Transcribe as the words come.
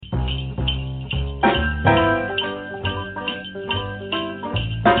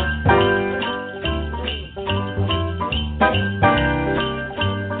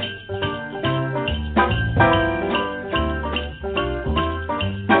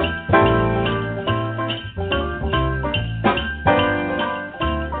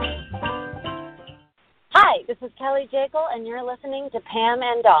Jakle, and you're listening to Pam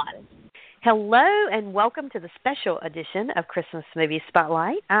and Dawn. Hello, and welcome to the special edition of Christmas Movie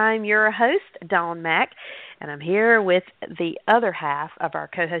Spotlight. I'm your host, Dawn Mack, and I'm here with the other half of our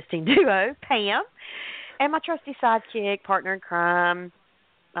co-hosting duo, Pam, and my trusty sidekick, partner in crime,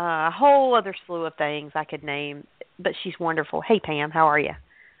 a whole other slew of things I could name, but she's wonderful. Hey, Pam, how are you?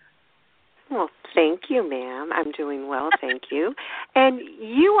 Well, thank you, ma'am. I'm doing well, thank you. And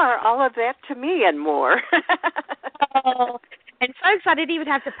you are all of that to me and more. Oh, and folks, I didn't even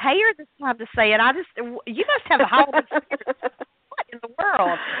have to pay her this time to say it. You must have a holiday spirit. What in the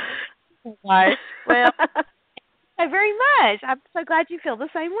world? Well, thank you very much. I'm so glad you feel the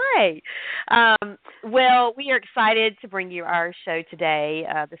same way. Well, we are excited to bring you our show today,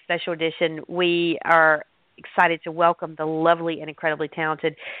 the special edition. We are excited to welcome the lovely and incredibly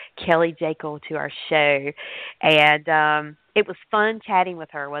talented Kelley Jakle to our show. And it was fun chatting with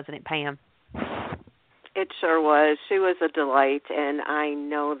her, wasn't it, Pam? It sure was. She was a delight, and I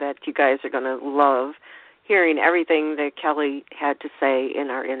know that you guys are going to love hearing everything that Kelley had to say in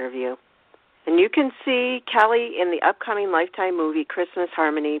our interview. And you can see Kelley in the upcoming Lifetime movie Christmas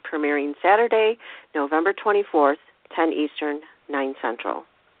Harmony, premiering Saturday, November 24th, 10 Eastern, 9 Central.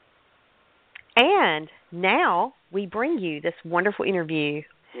 And now we bring you this wonderful interview.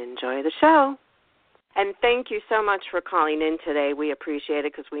 Enjoy the show. And thank you so much for calling in today. We appreciate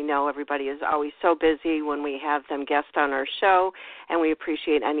it because we know everybody is always so busy when we have them guest on our show, and we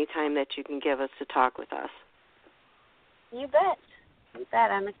appreciate any time that you can give us to talk with us. You bet. You bet.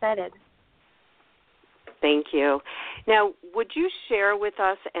 I'm excited. Thank you. Now, would you share with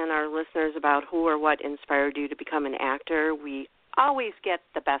us and our listeners about who or what inspired you to become an actor? We always get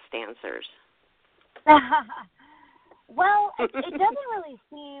the best answers. Well, it doesn't really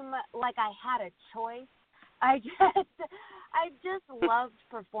seem like I had a choice. I just loved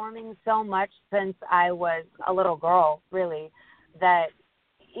performing so much since I was a little girl, really, that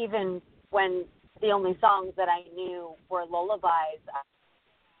even when the only songs that I knew were lullabies,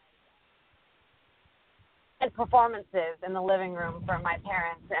 and performances in the living room for my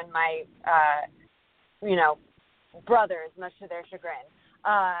parents and my, brothers, much to their chagrin.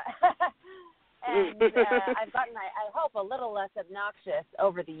 And I've gotten, I hope, a little less obnoxious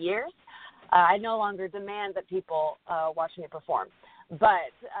over the years. I no longer demand that people watch me perform. But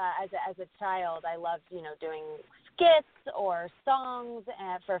as a child, I loved, doing skits or songs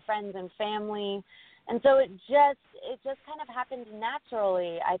for friends and family. And so it just kind of happened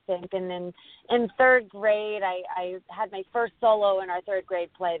naturally, I think. And then in third grade, I had my first solo in our third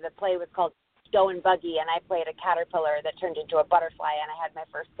grade play. The play was called Go and Buggy, and I played a caterpillar that turned into a butterfly, and I had my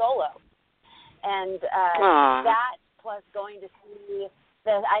first solo. And that plus going to see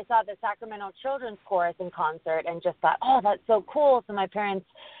I saw the Sacramento Children's Chorus in concert and just thought, oh, that's so cool. So my parents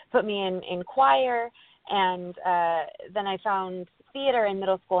put me in choir, and then I found theater in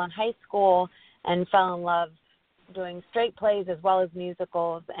middle school and high school and fell in love doing straight plays as well as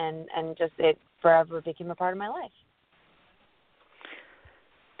musicals, and just it forever became a part of my life.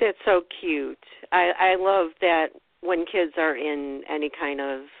 That's so cute. I love that when kids are in any kind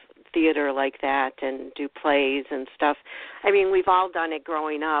of theater like that and do plays and stuff. I mean, we've all done it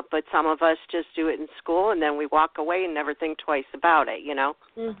growing up, but some of us just do it in school and then we walk away and never think twice about it,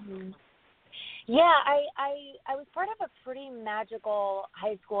 Mm-hmm. Yeah, I was part of a pretty magical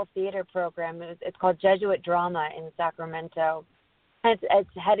high school theater program. It's called Jesuit Drama in Sacramento. It's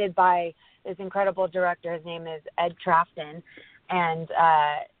headed by this incredible director. His name is Ed Trafton. And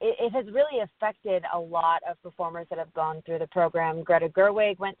it has really affected a lot of performers that have gone through the program. Greta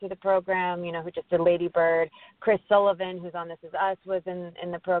Gerwig went through the program, who just did Lady Bird. Chris Sullivan, who's on This Is Us, was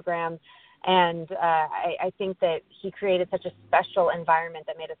in the program. And I think that he created such a special environment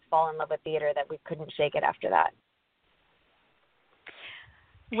that made us fall in love with theater that we couldn't shake it after that.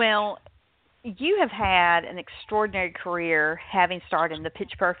 Well, you have had an extraordinary career, having starred in the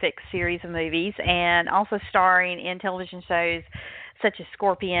Pitch Perfect series of movies and also starring in television shows such as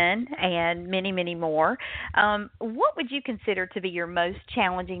Scorpion and many, many more. What would you consider to be your most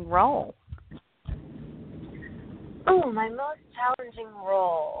challenging role? Oh, my most challenging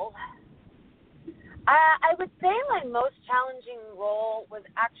role. I would say my most challenging role was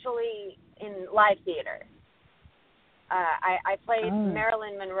actually in live theater. I played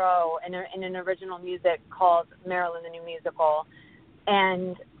Marilyn Monroe in an original music called Marilyn the New Musical,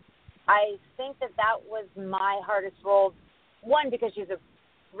 and I think that was my hardest role, one, because she's a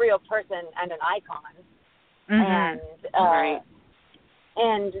real person and an icon,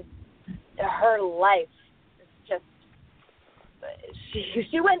 and her life is just,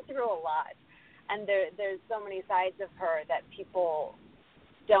 she went through a lot, and there's so many sides of her that people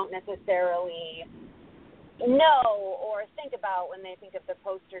don't necessarily know or think about when they think of the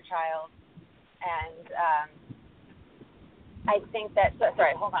poster child. And I think that,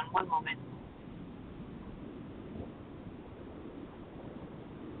 sorry, hold on one moment.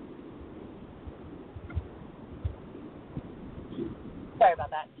 Sorry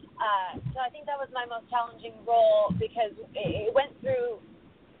about that. So I think that was my most challenging role because it went through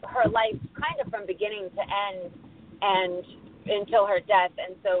her life kind of from beginning to end and until her death.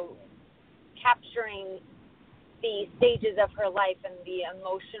 And so capturing the stages of her life and the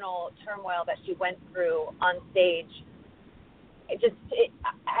emotional turmoil that she went through on stage,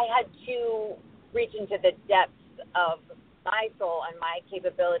 I had to reach into the depths of my soul and my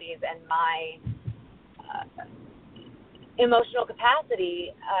capabilities and my emotional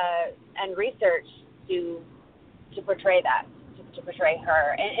capacity and research to portray that, to portray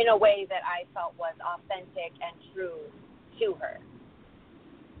her in a way that I felt was authentic and true to her.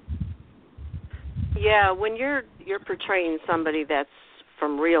 Yeah, when you're portraying somebody that's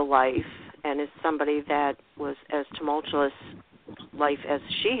from real life and is somebody that was as tumultuous life as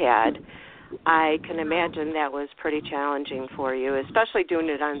she had, I can imagine that was pretty challenging for you, especially doing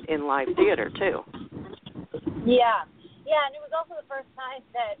it in live theater too. Yeah, and it was also the first time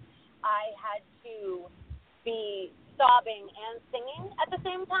that I had to be sobbing and singing at the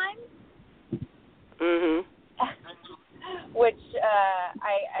same time. Mhm. Which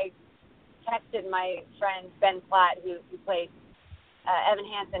I texted my friend Ben Platt, who played Evan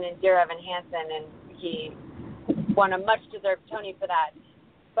Hansen in Dear Evan Hansen, and he won a much-deserved Tony for that.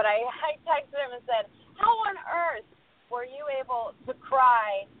 But I texted him and said, how on earth were you able to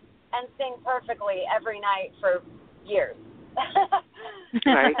cry and sing perfectly every night for years?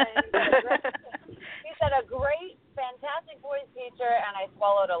 Right. He said, a great, fantastic voice teacher, and I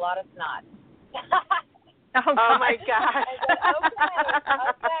swallowed a lot of snot. Oh my God. I said,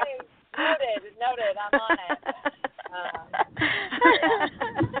 okay. Noted, I'm on it.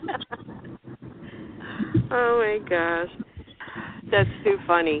 Oh my gosh. That's too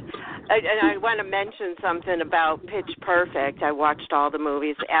funny. And I want to mention something about Pitch Perfect. I watched all the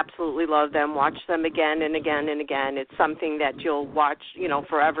movies, absolutely love them, watch them again and again and again. It's something that you'll watch,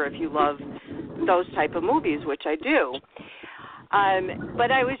 forever if you love those type of movies, which I do.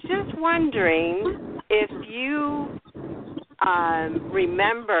 But I was just wondering if you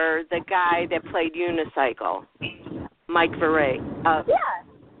remember the guy that played Unicycle, Mike Verrey.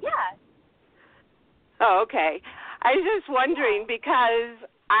 Yeah. Oh, okay. I was just wondering because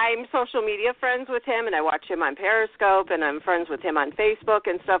I'm social media friends with him, and I watch him on Periscope, and I'm friends with him on Facebook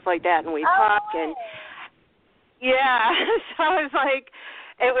and stuff like that, and we talk. And yeah, so I was like,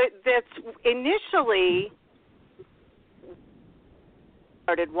 that's initially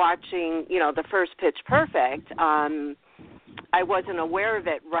started watching, the first Pitch Perfect. I wasn't aware of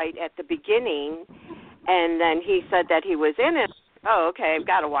it right at the beginning, and then he said that he was in it. Oh, okay, I've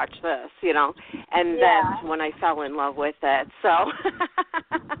got to watch this, and that's when I fell in love with it. So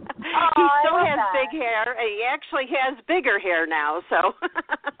he still has big hair, and he actually has bigger hair now. So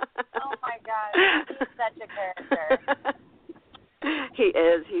oh my God, he's such a character. He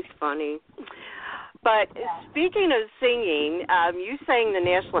is. He's funny. But speaking of singing, you sang the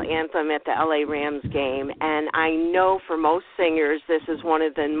national anthem at the LA Rams game, and I know for most singers this is one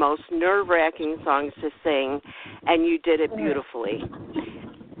of the most nerve-wracking songs to sing, and you did it beautifully.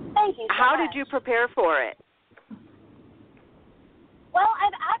 Thank you so How much. did you prepare for it? Well,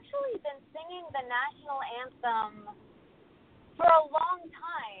 I've actually been singing the national anthem for a long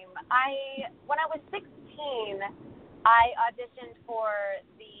time. When I was 16, I auditioned for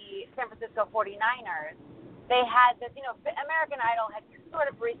the San Francisco 49ers. They had this, American Idol had sort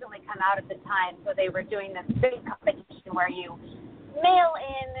of recently come out at the time, so they were doing this big competition where you mail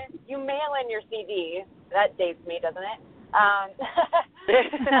in your CD. That dates me, doesn't it?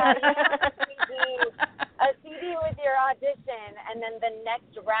 A CD with your audition, and then the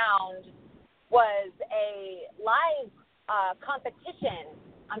next round was a live competition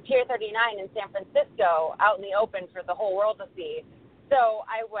on Pier 39 in San Francisco, out in the open for the whole world to see. So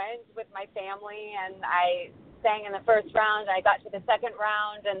I went with my family, and I sang in the first round. I got to the second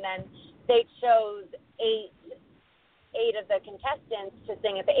round, and then they chose eight of the contestants to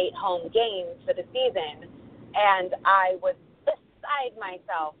sing at the 8 home games for the season. And I was beside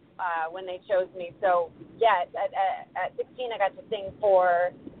myself when they chose me. So, yes, at 16, I got to sing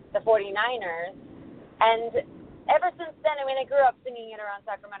for the 49ers. And ever since then, I grew up singing it around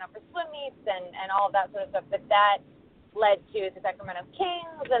Sacramento for swim meets and all of that sort of stuff, but that led to the Sacramento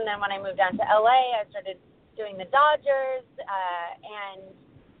Kings, and then when I moved down to LA, I started doing the Dodgers, and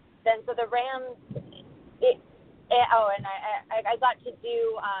then so the Rams, and I got to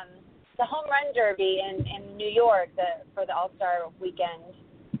do the home run derby in New York for the All-Star weekend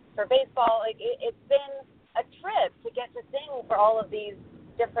for baseball. Like it's been a trip to get to sing for all of these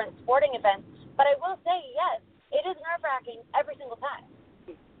different sporting events. But I will say, yes, it is nerve-wracking every single time.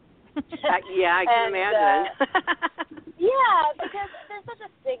 Yeah, I can imagine. Yeah, because there's such a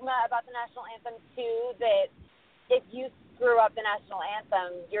stigma about the national anthem too that if you screw up the national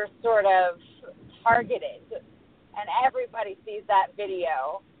anthem, you're sort of targeted, and everybody sees that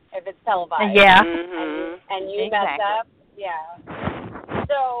video if it's televised. Yeah. And you mess up. Yeah.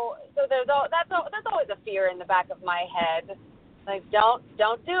 So that's always a fear in the back of my head. Like don't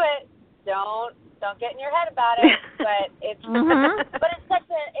do it. Don't get in your head about it. But it's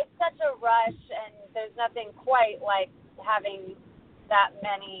it's such a rush, and there's nothing quite like having that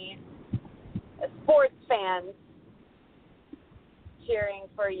many sports fans cheering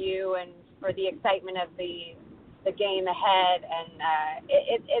for you and for the excitement of the game ahead, and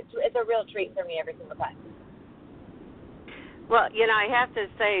it's a real treat for me every single time. Well, I have to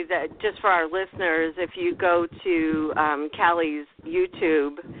say that just for our listeners, if you go to Kelley's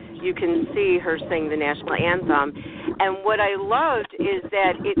YouTube, you can see her sing the national anthem. And what I loved is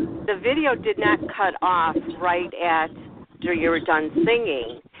that the video did not cut off right after you were done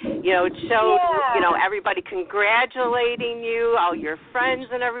singing. It showed, everybody congratulating you, all your friends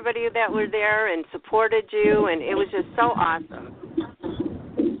and everybody that were there and supported you, and it was just so awesome.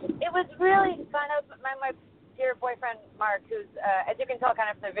 It was really fun. My dear boyfriend, Mark, who's, as you can tell kind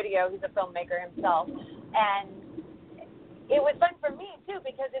of from the video, he's a filmmaker himself, and it was fun for me, too,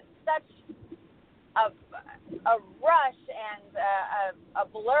 because it's such a rush and a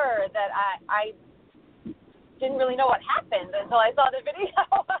blur that I didn't really know what happened until I saw the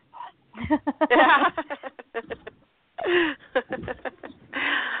video.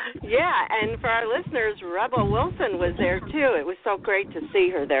 Yeah, and for our listeners, Rebel Wilson was there too. It was so great to see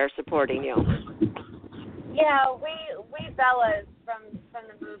her there supporting you. Yeah, we fellas from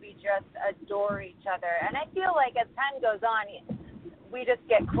the movie just adore each other, and I feel like as time goes on, we just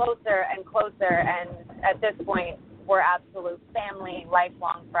get closer and closer, and at this point, we're absolute family,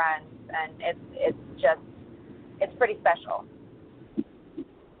 lifelong friends, and it's pretty special.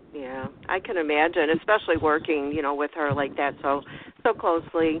 Yeah, I can imagine, especially working, with her like that so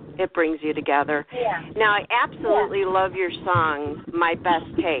closely. It brings you together. Yeah. Now, I absolutely love your song, My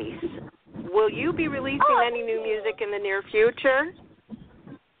Best Case. Will you be releasing any new music in the near future?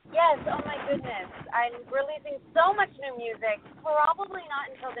 Yes, oh my goodness. I'm releasing so much new music, probably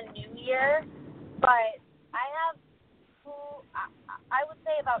not until the new year, but I have, I would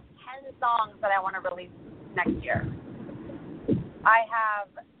say about 10 songs that I want to release next year. I have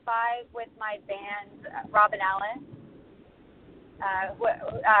 5 with my band, Robin Alice. I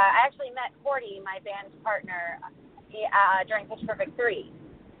actually met Cordy, my band partner, during Pitch Perfect 3.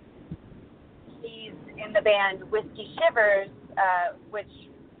 She's in the band Whiskey Shivers, which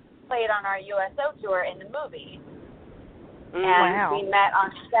played on our USO tour in the movie. And we met on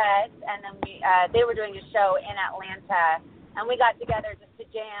set, and then they were doing a show in Atlanta, and we got together just to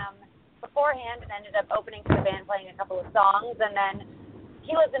jam beforehand and ended up opening for the band, playing a couple of songs. And then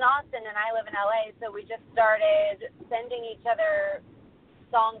he lives in Austin and I live in LA, so we just started sending each other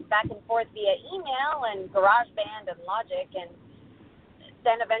songs back and forth via email and GarageBand and Logic. And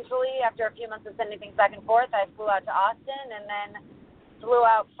then eventually, after a few months of sending things back and forth, I flew out to Austin and then flew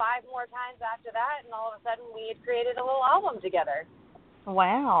out 5 more times after that, and all of a sudden we had created a little album together.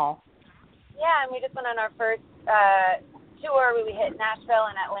 Wow. Yeah, and we just went on our first tour. We hit Nashville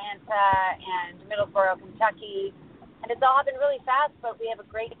and Atlanta and Middleborough, Kentucky, and it's all happened really fast, but we have a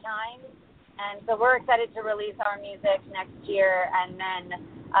great time, and so we're excited to release our music next year. And then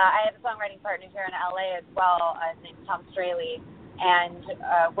I have a songwriting partner here in LA as well, named Tom Straley,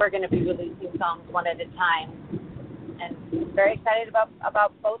 and we're going to be releasing songs one at a time, and very excited about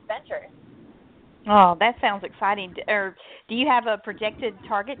both ventures. Oh, that sounds exciting. Or do you have a projected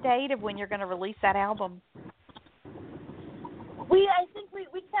target date of when you're going to release that album? I think we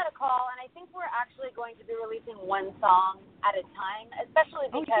just had a call, and I think we're actually going to be releasing one song at a time, especially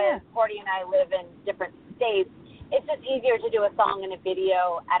because Cordy and I live in different states. It's just easier to do a song and a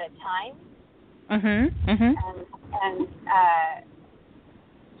video at a time. And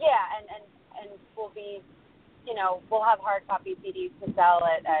we'll be, we'll have hard copy CDs to sell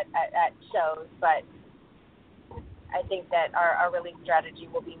at shows, but I think that our release strategy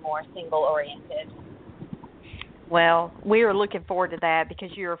will be more single oriented. Well, we are looking forward to that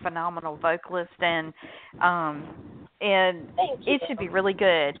because you're a phenomenal vocalist, and it should be really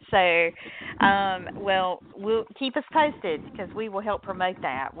good. So, we'll keep us posted because we will help promote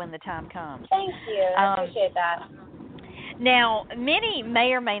that when the time comes. Thank you. I appreciate that. Now, many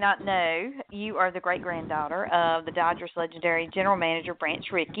may or may not know you are the great-granddaughter of the Dodgers' legendary general manager, Branch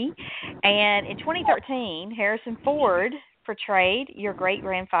Rickey. And in 2013, Harrison Ford portrayed your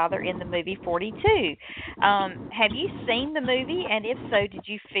great-grandfather in the movie 42. Have you seen the movie? And if so, did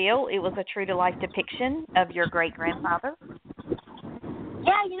you feel it was a true-to-life depiction of your great-grandfather?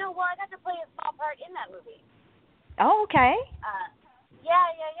 Yeah, well, I got to play a small part in that movie. Oh, okay.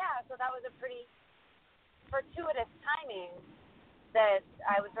 Yeah. So that was a pretty fortuitous timing that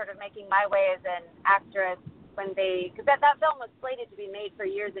I was sort of making my way as an actress because that film was slated to be made for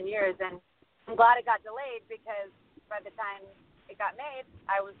years and years, and I'm glad it got delayed because by the time it got made,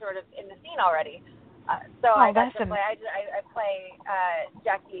 I was sort of in the scene already. I got to play. I play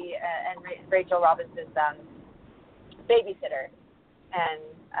Jackie and Rachel Robinson's babysitter, and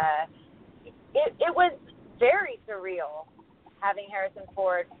it was very surreal having Harrison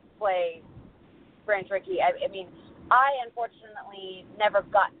Ford play Branch Rickey. I mean, I unfortunately never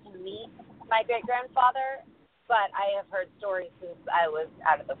got to meet my great-grandfather, but I have heard stories since I was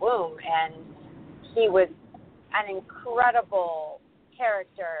out of the womb, and he was an incredible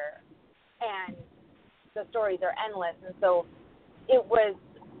character, and the stories are endless. And so it was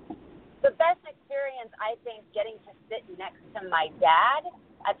the best experience, I think, getting to sit next to my dad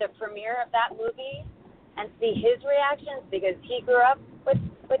at the premiere of that movie and see his reactions, because he grew up with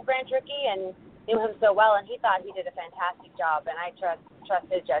Branch Rickey and knew him so well, and he thought he did a fantastic job, and I trust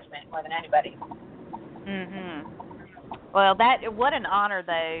his judgment more than anybody. Mhm. Well, what an honor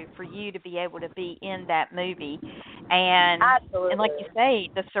though for you to be able to be in that movie, and Absolutely. And like you say,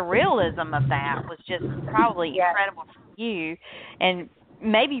 the surrealism of that was just probably incredible for you, and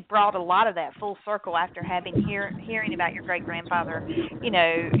maybe brought a lot of that full circle after hearing about your great grandfather,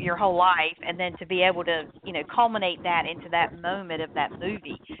 your whole life, and then to be able to culminate that into that moment of that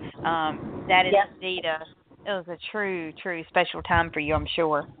movie. That is indeed it was a true special time for you, I'm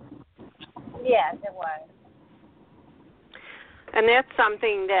sure. Yes, it was. And that's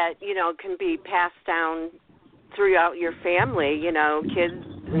something that, can be passed down throughout your family, kids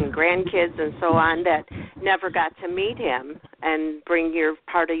and grandkids and so on that never got to meet him, and bring your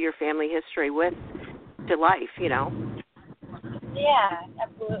part of your family history with to life, Yeah,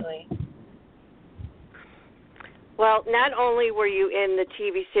 absolutely. Well, not only were you in the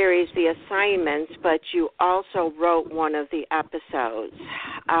TV series The Assignments, but you also wrote one of the episodes.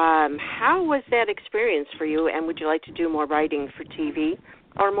 How was that experience for you, and would you like to do more writing for TV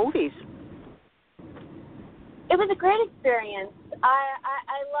or movies? It was a great experience. I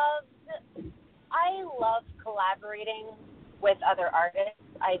love collaborating with other artists.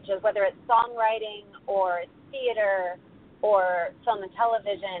 Whether it's songwriting or theater or film and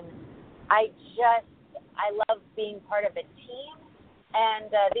television, I love being part of a team.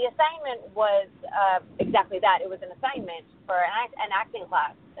 And the assignment was exactly that. It was an assignment for an acting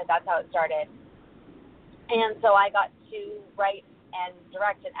class. That's how it started. And so I got to write and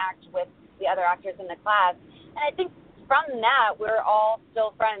direct and act with the other actors in the class. And I think from that, we're all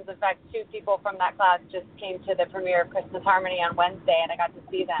still friends. In fact, 2 people from that class just came to the premiere of Christmas Harmony on Wednesday, and I got to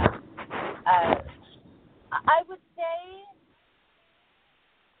see them. I would say,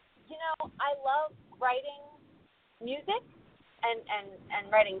 I love writing music and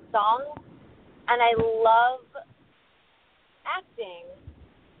writing songs, and I love acting.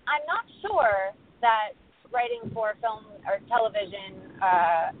 I'm not sure that writing for film or television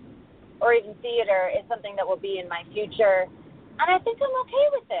or even theater is something that will be in my future, and I think I'm okay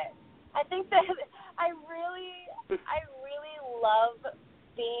with it. I think that I really love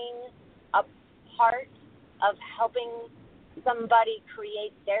being a part of helping somebody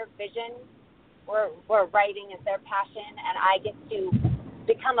create their vision, where writing is their passion, and I get to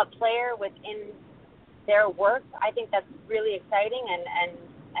become a player within their work. I think that's really exciting,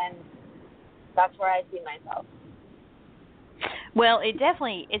 and that's where I see myself. Well, it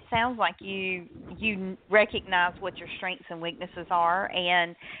sounds like you recognize what your strengths and weaknesses are,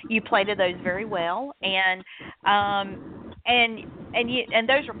 and you play to those very well, and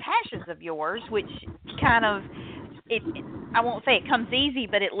those are passions of yours, which kind of I won't say it comes easy,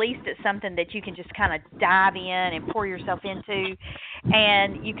 but at least it's something that you can just kind of dive in and pour yourself into,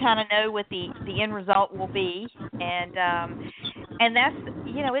 and you kind of know what the end result will be, and that's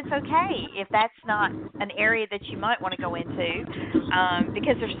it's okay if that's not an area that you might want to go into,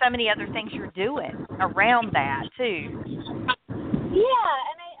 because there's so many other things you're doing around that too. Yeah,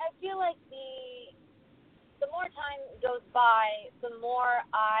 and I feel like the more time goes by, the more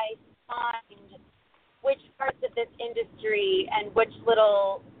I find which parts of this industry and which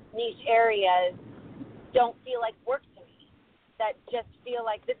little niche areas don't feel like work to me, that just feel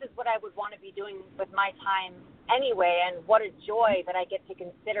like this is what I would want to be doing with my time anyway, and what a joy that I get to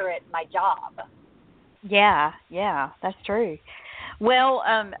consider it my job. Yeah, that's true. Well,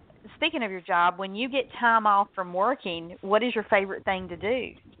 speaking of your job, when you get time off from working, what is your favorite thing to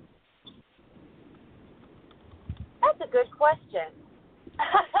do? That's a good question.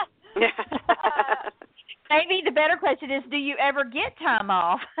 Maybe the better question is, do you ever get time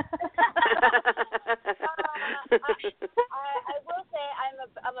off? I will say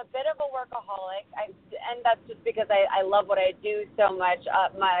I'm a bit of a workaholic, and that's just because I love what I do so much.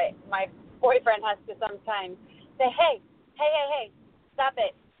 My boyfriend has to sometimes say, hey, stop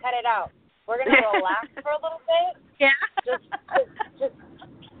it, cut it out. We're gonna relax for a little bit. Yeah. Just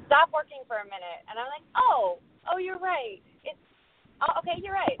stop working for a minute. And I'm like, oh, you're right. Okay,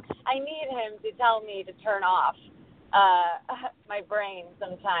 you're right. I need him to tell me to turn off my brain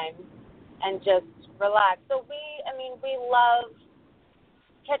sometimes and just relax. So we love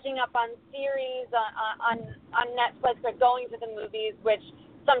catching up on series on Netflix or going to the movies, which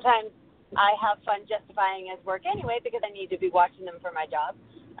sometimes I have fun justifying as work anyway because I need to be watching them for my job.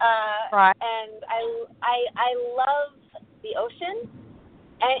 Right. And I love the ocean.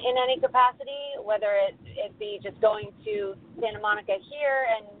 In any capacity, whether it be just going to Santa Monica here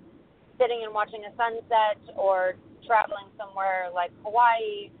and sitting and watching a sunset, or traveling somewhere like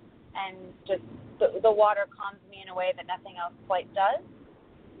Hawaii, and just the water calms me in a way that nothing else quite does.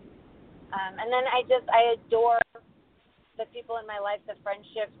 And then I adore the people in my life, the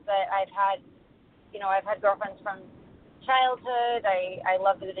friendships that I've had. I've had girlfriends from childhood. I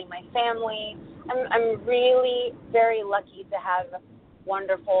love visiting my family. I'm really very lucky to have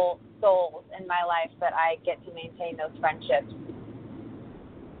wonderful souls in my life that I get to maintain those friendships.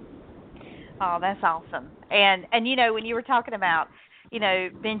 Oh, that's awesome. And when you were talking about,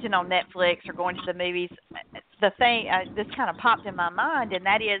 binging on Netflix or going to the movies, the thing this kind of popped in my mind, and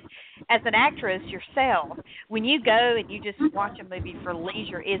that is, as an actress yourself, when you go and you just watch a movie for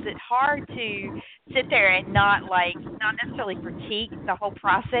leisure, is it hard to sit there and not necessarily critique the whole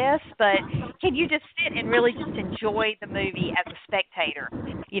process, but can you just sit and really just enjoy the movie as a spectator,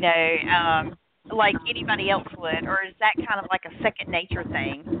 like anybody else would, or is that kind of like a second nature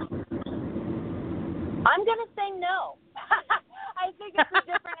thing? I'm going to say no. I think it's a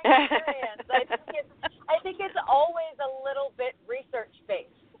different experience. I think it's always a little bit research-based.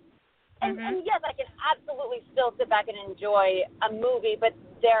 And yes, I can absolutely still sit back and enjoy a movie, but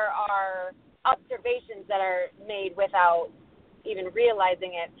there are observations that are made without even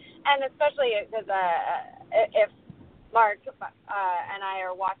realizing it. And especially because if Mark and I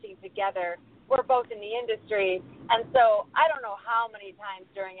are watching together, we're both in the industry, and so I don't know how many times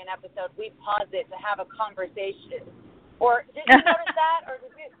during an episode we pause it to have a conversation. Or did you notice that? Or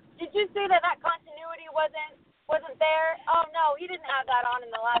did you see that continuity wasn't there? Oh no, he didn't have that on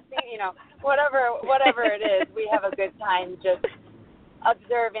in the last scene. Whatever it is, we have a good time just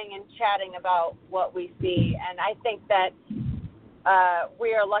observing and chatting about what we see. And I think that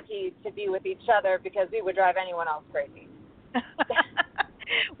we are lucky to be with each other because we would drive anyone else crazy.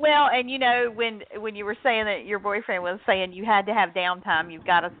 Well, and when you were saying that your boyfriend was saying you had to have downtime, you've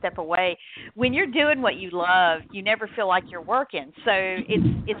got to step away. When you're doing what you love, you never feel like you're working. So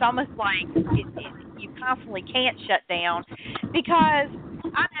it's almost like you constantly can't shut down, because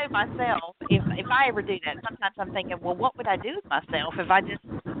I know myself, if I ever do that, sometimes I'm thinking, well, what would I do with myself if I just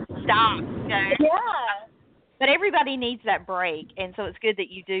stopped? Yeah. But everybody needs that break, and so it's good that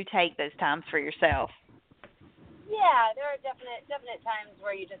you do take those times for yourself. Yeah, there are definite times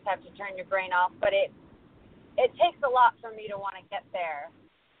where you just have to turn your brain off, but it takes a lot for me to want to get there.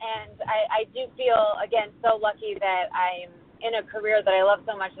 And I do feel, again, so lucky that I'm in a career that I love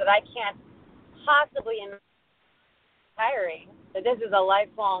so much that I can't possibly imagine retiring. That this is a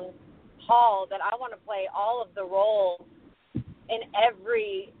lifelong haul, that I want to play all of the roles in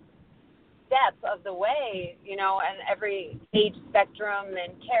every step of the way, and every age spectrum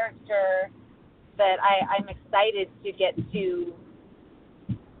and character, that I'm excited to get to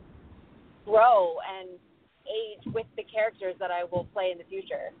grow and age with the characters that I will play in the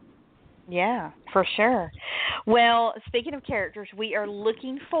future. Yeah, for sure. Well, speaking of characters, we are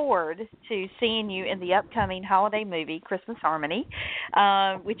looking forward to seeing you in the upcoming holiday movie, Christmas Harmony,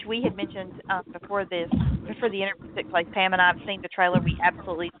 which we had mentioned before the interview took place. Pam and I have seen the trailer. We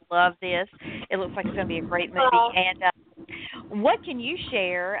absolutely love this. It looks like it's going to be a great movie. And what can you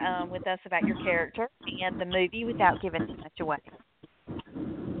share with us about your character and the movie without giving too much away?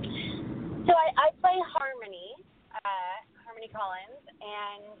 So I play Harmony Collins,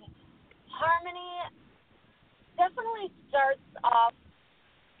 and Harmony definitely starts off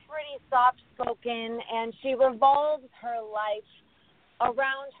pretty soft-spoken, and she revolves her life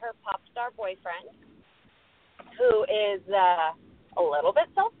around her pop star boyfriend. who is a little bit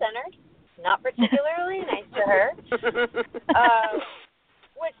self-centered, not particularly nice to her,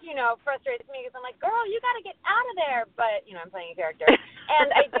 which, frustrates me because I'm like, girl, you got to get out of there. But, I'm playing a character.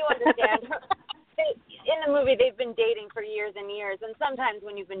 And I do understand. In the movie, they've been dating for years and years. And sometimes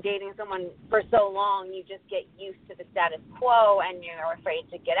when you've been dating someone for so long, you just get used to the status quo and you're afraid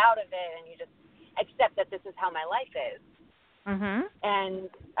to get out of it. And you just accept that this is how my life is. Mhm. And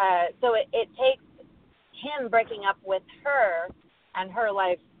so it takes him breaking up with her and her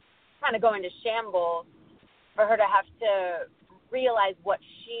life kind of going to shambles for her to have to realize what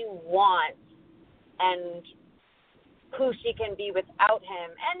she wants and who she can be without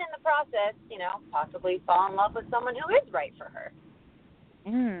him, and in the process, possibly fall in love with someone who is right for her.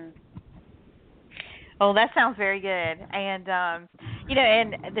 Mm. Oh, that sounds very good. And and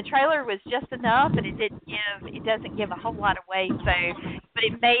the trailer was just enough, and it doesn't give a whole lot away. So, but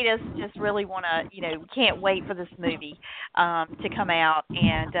it made us just really want to, we can't wait for this movie to come out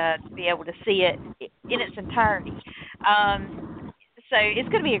and to be able to see it in its entirety. So it's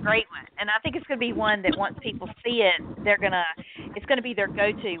going to be a great one, and I think it's going to be one that once people see it, it's going to be their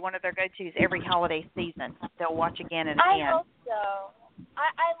go-to, one of their go-tos every holiday season. They'll watch again and again. I hope so.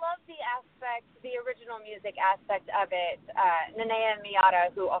 I love the original music aspect of it. Nanea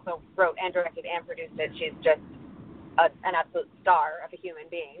Miyata, who also wrote and directed and produced it, she's just an absolute star of a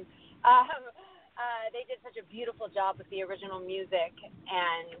human being. They did such a beautiful job with the original music,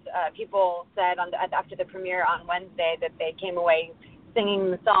 and people said after the premiere on Wednesday that they came away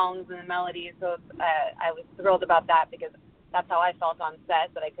singing the songs and the melodies. So I was thrilled about that because that's how I felt on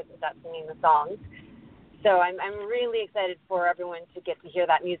set, that I couldn't stop singing the songs. So I'm really excited for everyone to get to hear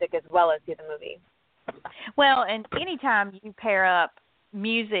that music as well as see the movie. Well, and anytime you pair up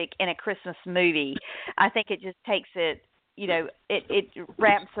music in a Christmas movie, I think it just takes it, it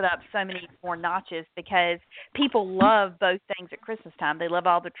ramps it up so many more notches because people love both things at Christmas time. They love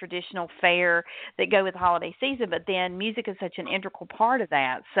all the traditional fare that go with the holiday season, but then music is such an integral part of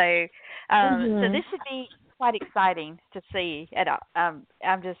that. So, so this should be quite exciting to see. And I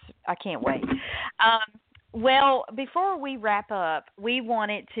can't wait. Well, before we wrap up, we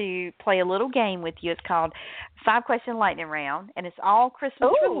wanted to play a little game with you. It's called 5-Question Lightning Round, and it's all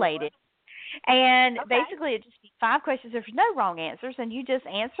Christmas related. And basically, it just be 5 questions. There's no wrong answers, and you just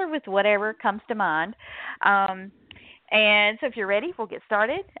answer with whatever comes to mind. And so, if you're ready, we'll get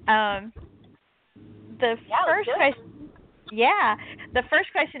started. The first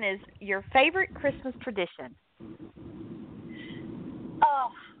question is your favorite Christmas tradition.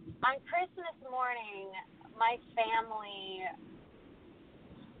 Oh, on Christmas morning, my family,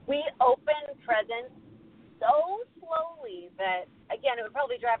 we open presents so slowly that, again, it would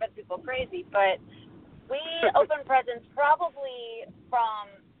probably drive other people crazy, but we open presents probably from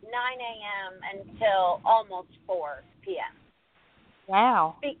 9 a.m. until almost 4 p.m.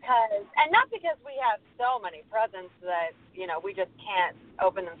 Wow. Not because we have so many presents that, we just can't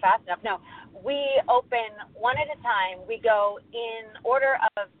open them fast enough. No, we open one at a time. We go in order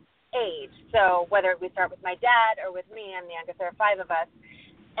of age. So whether we start with my dad or with me, I'm the youngest, there are 5 of us,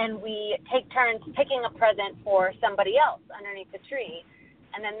 and we take turns picking a present for somebody else underneath the tree.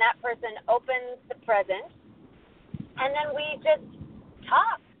 And then that person opens the present, and then we just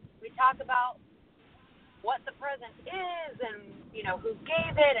talk. We talk about what the present is and, who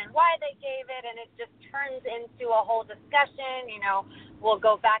gave it and why they gave it, and it just turns into a whole discussion. We'll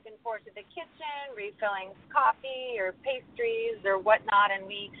go back and forth to the kitchen, refilling coffee or pastries or whatnot, and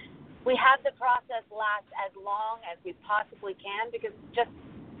we have the process last as long as we possibly can because it's just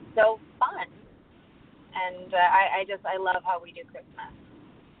so fun. And I love how we do Christmas.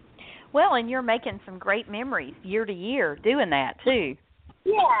 Well, and you're making some great memories year to year doing that, too.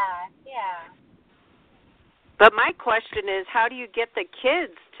 Yeah. But my question is, how do you get the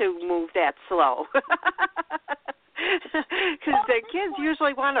kids to move that slow? Because the kids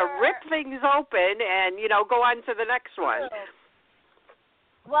usually want to rip things open and, go on to the next one.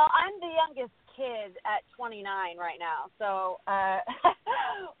 Well, I'm the youngest kid at 29 right now, so,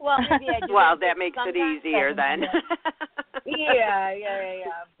 maybe I do. Well, that makes it easier then. Yeah.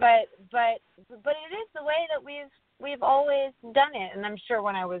 But it is the way that we've always done it, and I'm sure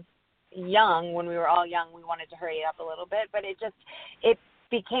when I was young, when we were all young, we wanted to hurry it up a little bit, but it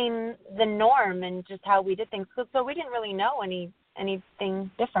became the norm and just how we did things. So we didn't really know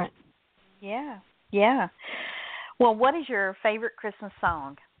anything different. Yeah. Well, what is your favorite Christmas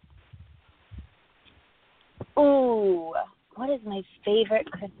song? Ooh, what is my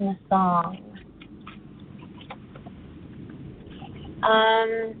favorite Christmas song?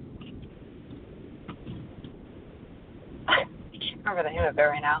 I can't remember the name of it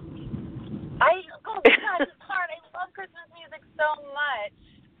right now. God, it's hard. so much.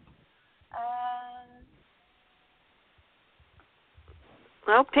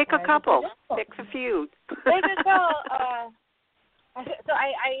 Well, pick a couple. Pick a few. Pick a couple. So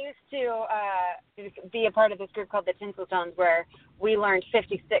I used to be a part of this group called the Tinseltones, where we learned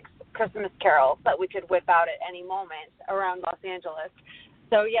 56 Christmas carols that we could whip out at any moment around Los Angeles.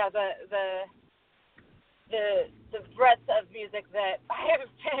 So yeah, the breadth of music that I have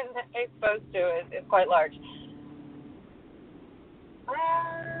been exposed to is quite large.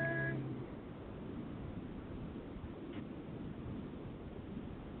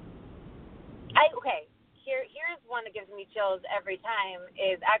 Here's one that gives me chills every time,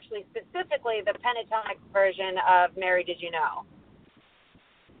 is actually specifically the pentatonic version of Mary Did You Know?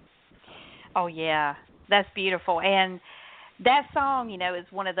 Oh, yeah. That's beautiful. And that song,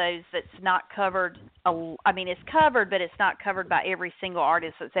 is one of those that's not covered. I mean, it's covered, but it's not covered by every single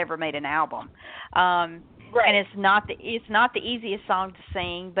artist that's ever made an album. Right. And it's not the easiest song to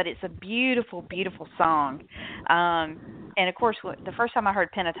sing, but it's a beautiful, beautiful song. And of course, the first time I heard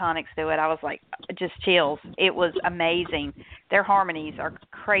Pentatonics do it, I was like, just chills. It was amazing. Their harmonies are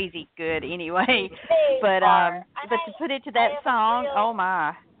crazy good, anyway. But to put it to that song, oh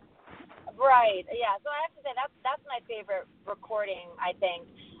my. Right. Yeah. So I have to say that's my favorite recording, I think,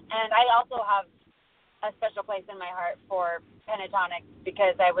 and I also have a special place in my heart for Pentatonics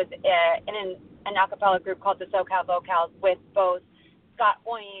because I was in an a cappella group called the SoCal Vocals with both Scott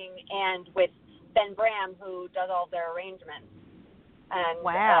Hoying and with Ben Bram, who does all their arrangements. And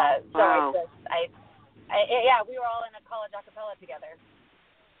wow. So I we were all in a college a cappella together.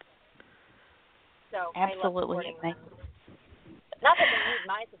 So absolutely. I love not that they need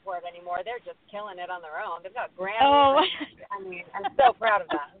my support anymore. They're just killing it on their own. They've got Grammys. Oh. I mean, I'm so proud of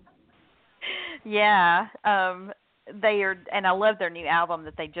them. Yeah. They are, and I love their new album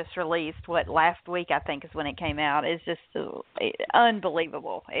that they just released. Last week I think is when it came out. It's just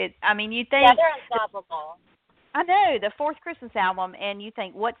unbelievable. You think they're unstoppable. I know, the fourth Christmas album, and you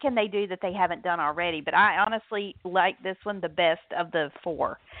think, what can they do that they haven't done already? But I honestly like this one the best of the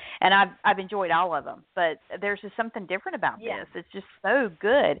four, and I've enjoyed all of them. But there's just something different about this. It's just so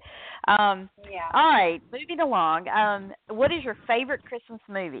good. All right, moving along. What is your favorite Christmas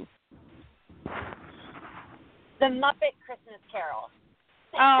movie? The Muppet Christmas Carol.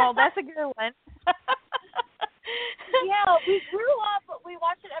 Oh, that's a good one. Yeah, we grew up, we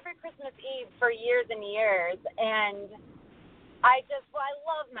watched it every Christmas Eve for years and years, and I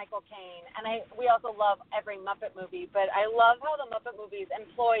love Michael Caine, and we also love every Muppet movie, but I love how the Muppet movies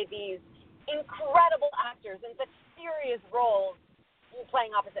employ these incredible actors in such serious roles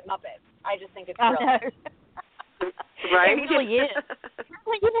playing opposite Muppets. I just think it's brilliant. Right? It really is.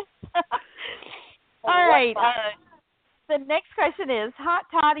 All right, the next question is hot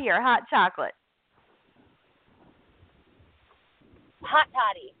toddy or hot chocolate? Hot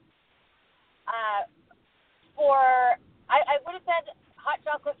toddy. I would have said hot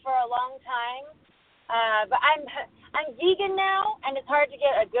chocolate for a long time, but I'm vegan now, and it's hard to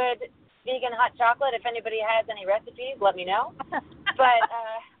get a good vegan hot chocolate. If anybody has any recipes, let me know. But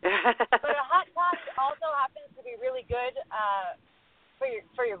a hot toddy also happens to be really good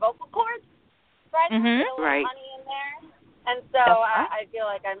for your vocal cords. Right? Mm-hmm. Get a little honey in there, and so I feel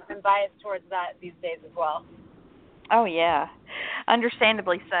like I'm biased towards that these days as well. Oh, yeah.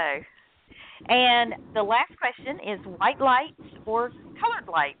 Understandably so. And the last question is white lights or colored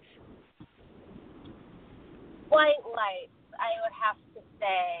lights? White lights, I would have to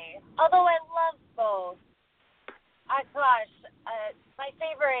say. Although I love both.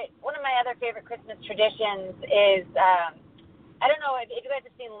 One of my other favorite Christmas traditions is, I don't know if you guys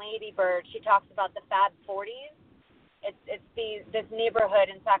have seen Lady Bird. She talks about the Fab 40s. It's this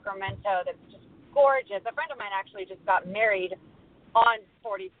neighborhood in Sacramento that's just gorgeous. A friend of mine actually just got married on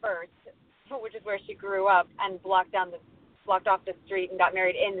 41st, which is where she grew up, and blocked off the street and got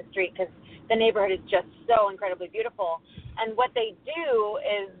married in the street because the neighborhood is just so incredibly beautiful. And what they do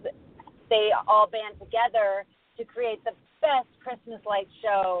is they all band together to create the best Christmas light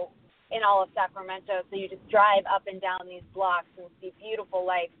show in all of Sacramento. So you just drive up and down these blocks and see beautiful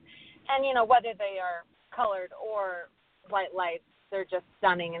lights. And, whether they are colored or white lights, they're just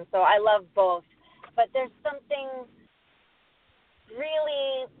stunning. And so I love both. But there's something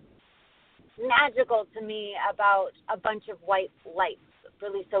really magical to me about a bunch of white lights.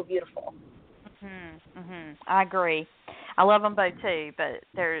 Really so beautiful. I agree. I love them both too, but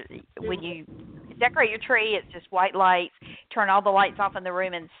when you decorate your tree, it's just white lights. Turn all the lights off in the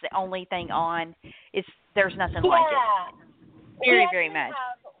room, and it's the only thing on. There's nothing like it. Very, very much.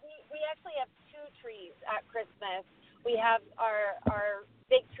 We actually have two trees at Christmas. We have our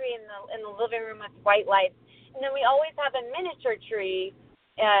big tree in the living room with white lights, And then we always have a miniature tree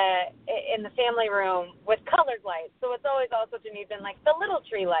in the family room with colored lights. So it's always also to me been like the little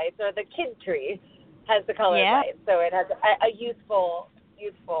tree lights or the kid tree has the colored lights. So it has a youthful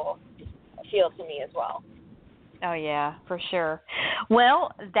feel to me as well. Oh, yeah, for sure.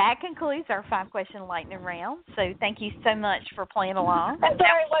 Well, that concludes our 5-question lightning round. So thank you so much for playing along. I'm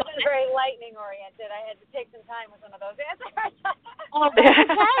sorry it wasn't very lightning-oriented. I had to take some time with some of those answers. Oh, that's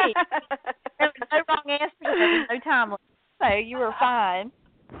okay. There was no wrong answer. There was no time limit. So you were fine.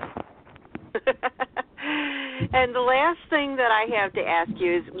 And the last thing that I have to ask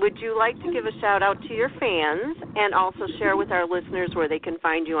you is, would you like to give a shout-out to your fans and also share with our listeners where they can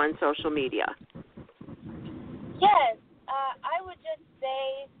find you on social media? Yes, I would just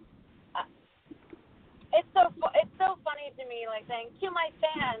say it's so funny to me, like saying to my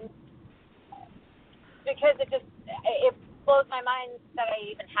fans, because it blows my mind that I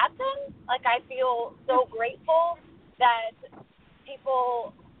even have them. Like I feel so grateful that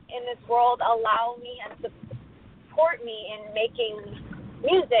people in this world allow me and support me in making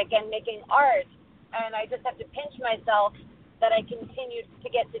music and making art, and I just have to pinch myself that I continue to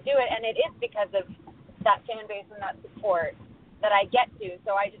get to do it, and it is because of that fan base and that support that I get to.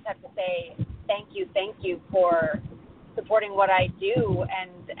 So I just have to say thank you for supporting what I do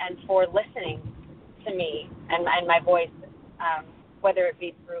and for listening to me and my voice, whether it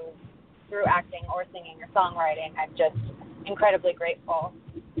be through acting or singing or songwriting. I'm just incredibly grateful.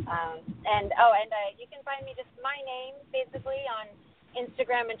 You can find me just my name basically on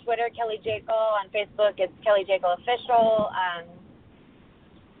Instagram and Twitter, Kelley Jakle. On Facebook, it's Kelley Jakle Official.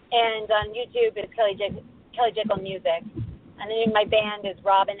 And on YouTube, it's Kelley Jakle Music. And then my band is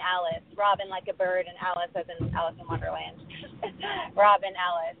Robin Alice. Robin like a bird and Alice as in Alice in Wonderland. Robin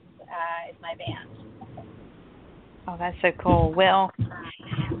Alice is my band. Oh, that's so cool. Well,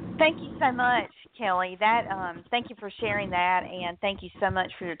 thank you so much, Kelley. Thank you for sharing that, and thank you so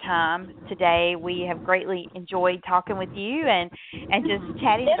much for your time today. We have greatly enjoyed talking with you and just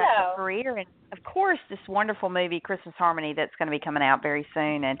chatting about your career and, of course, this wonderful movie, Christmas Harmony, that's going to be coming out very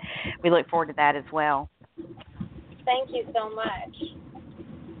soon, and we look forward to that as well. Thank you so much.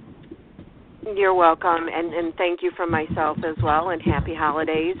 You're welcome, and thank you from myself as well, and happy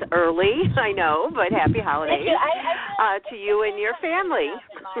holidays early, I know, but happy holidays to you and your family.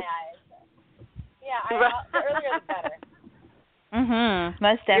 In my eyes. Yeah, the earlier the better.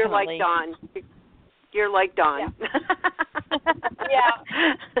 Most definitely. You're like Dawn. Yeah.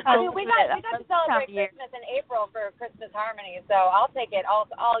 I mean, we got to celebrate Christmas in April for Christmas Harmony, so I'll take it all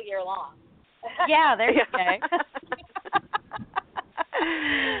year long. Yeah, there you go.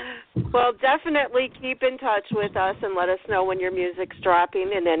 Well, definitely keep in touch with us and let us know when your music's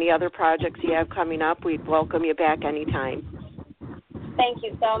dropping and any other projects you have coming up. We'd welcome you back anytime. Thank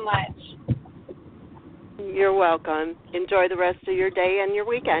you so much. You're welcome. Enjoy the rest of your day and your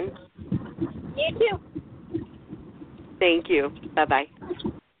weekend. You too. Thank you. Bye-bye.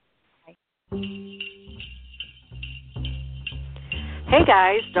 Bye. Hey,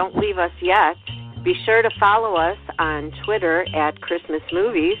 guys, don't leave us yet. Be sure to follow us on Twitter at Christmas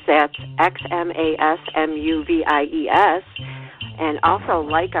Muvies. That's XMASMUVIES. And also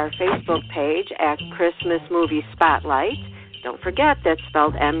like our Facebook page at Christmas Movie Spotlight. Don't forget, that's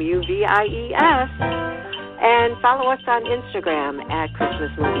spelled MUVIES. And follow us on Instagram at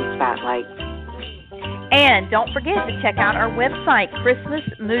Christmas Movie Spotlight. And don't forget to check out our website,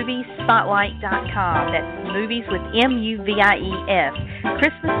 ChristmasMoviespotlight.com. That's movies with MUVIES.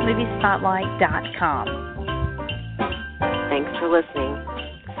 ChristmasMoviespotlight.com. Thanks for listening.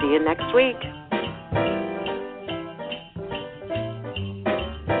 See you next week.